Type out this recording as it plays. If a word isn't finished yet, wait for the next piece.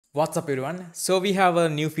What's up everyone? So we have a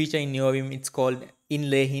new feature in Neovim. It's called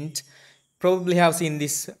Inlay hint. Probably have seen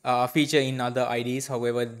this feature in other IDs.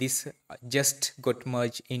 However, this just got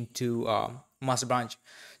merged into master branch.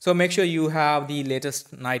 So make sure you have the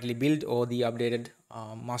latest nightly build or the updated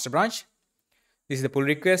master branch. This is the pull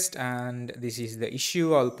request and this is the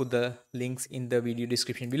issue. I'll put the links in the video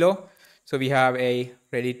description below. So we have a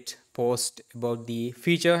Reddit post about the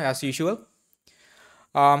feature as usual,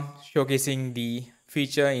 showcasing the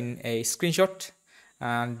feature in a screenshot,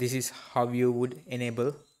 and this is how you would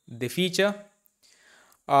enable the feature.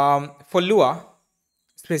 For Lua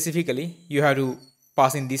specifically, you have to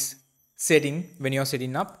pass in this setting when you're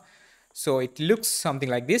setting up. So it looks something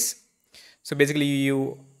like this. So basically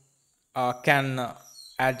you can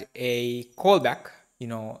add a callback,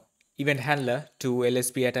 event handler to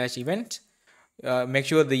LSP attach event. Make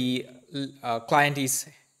sure the client is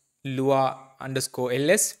Lua underscore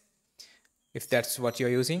ls if that's what you're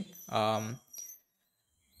using.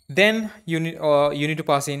 Then you need to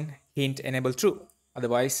pass in hint enable true.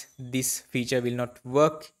 Otherwise, this feature will not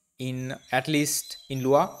work in, at least in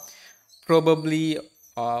Lua. Probably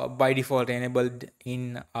by default enabled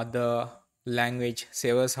in other language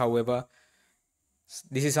servers. However,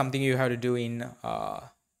 this is something you have to do in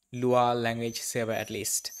Lua language server at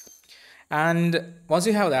least. And once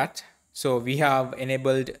you have that, so we have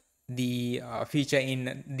enabled the feature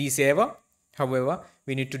in the server. However,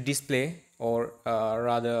 we need to display or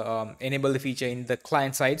rather enable the feature in the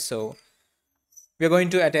client side. So we're going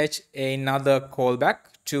to attach another callback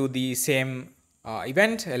to the same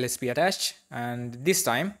event LSP attach, and this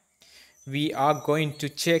time we are going to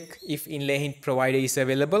check if inlay hint provider is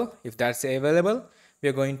available. If that's available,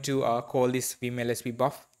 we're going to call this Vim LSP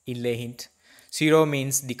buff inlay hint. 0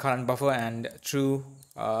 means the current buffer and true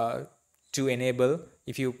to enable.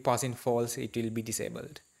 If you pass in false, it will be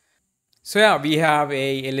disabled. So yeah, we have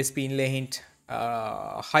a LSP inlay hint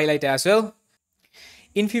highlight as well.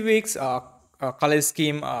 In few weeks, color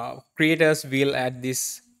scheme creators will add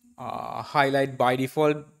this highlight by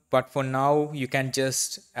default, but for now you can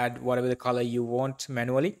just add whatever the color you want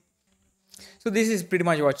manually. So this is pretty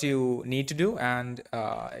much what you need to do. And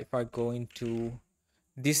if I go into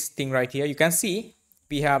this thing right here, you can see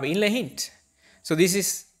we have inlay hint. So this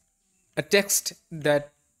is a text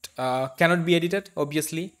that cannot be edited,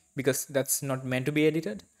 obviously, because that's not meant to be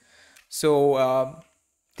edited. So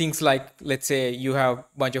things like, let's say you have a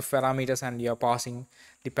bunch of parameters and you're passing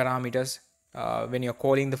the parameters when you're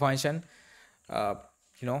calling the function, it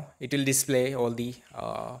will display all the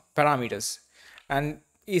parameters. And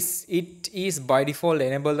it is by default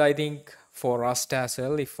enabled, I think, for Rust as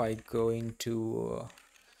well. If I go into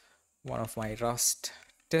one of my Rust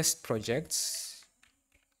test projects,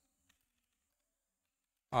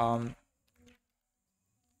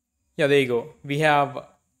 yeah, there you go. We have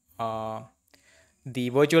the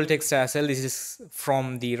virtual text as well. This is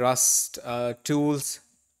from the Rust tools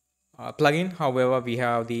plugin. However, we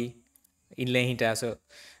have the inlay hint as well,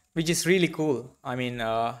 which is really cool. I mean,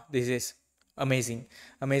 this is amazing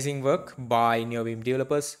work by Neovim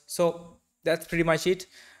developers. So that's pretty much it.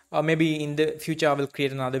 Maybe in the future I will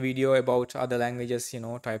create another video about other languages,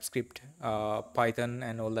 TypeScript, Python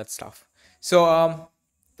and all that stuff. So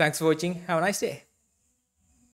thanks for watching. Have a nice day.